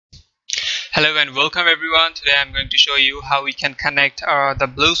Hello and welcome everyone. Today I'm going to show you how we can connect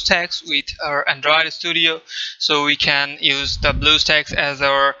the BlueStacks with our Android Studio. So we can use the BlueStacks as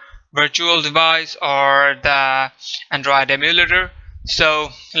our virtual device or the Android emulator. So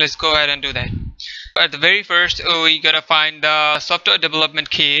let's go ahead and do that. At the very first, we gotta find the software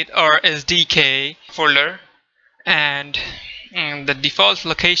development kit or SDK folder, and the default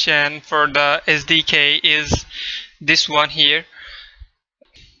location for the SDK is this one here.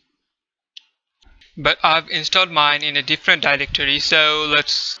 But I've installed mine in a different directory, so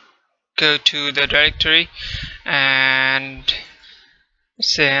let's go to the directory, and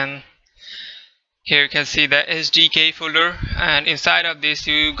then here you can see the SDK folder, and inside of this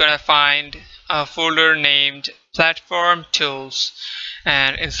you're gonna find a folder named platform tools,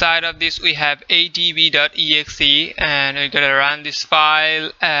 and inside of this we have adb.exe, and we're gonna run this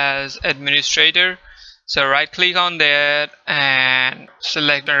file as administrator. So right click on that and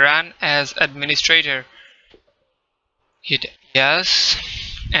select run as administrator, hit yes,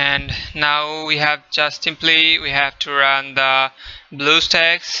 and now we have we have to run the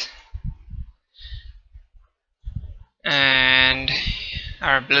BlueStacks, and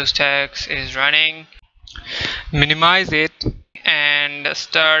our BlueStacks is running. Minimize it and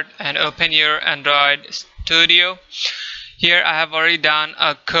start and open your Android Studio. Here I have already done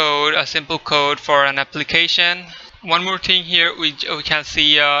a simple code for an application. One more thing here, we can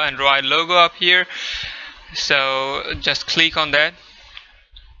see Android logo up here, so just click on that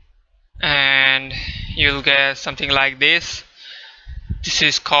and you'll get something like this. This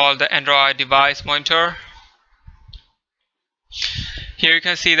is called the Android device monitor. Here you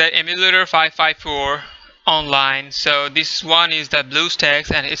can see the Emulator 554 online. So this one is the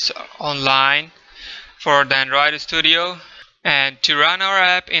BlueStacks and it's online for the Android Studio. And to run our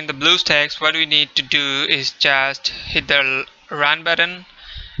app in the BlueStacks, what we need to do is just hit the run button,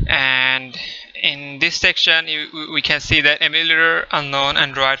 and in this section we can see that emulator unknown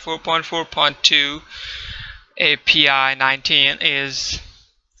Android 4.4.2 API 19 is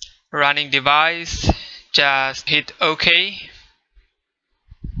running device. Just hit OK,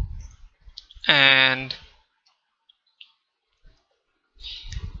 and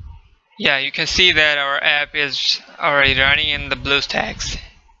yeah, you can see that our app is already running in the BlueStacks.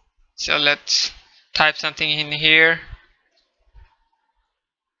 So let's type something in here.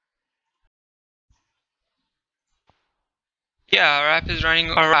 Yeah, our app is running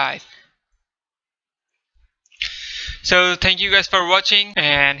alright. So thank you guys for watching,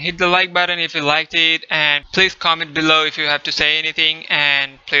 and hit the like button if you liked it, and please comment below if you have to say anything,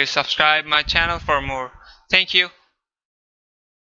 and please subscribe my channel for more. Thank you.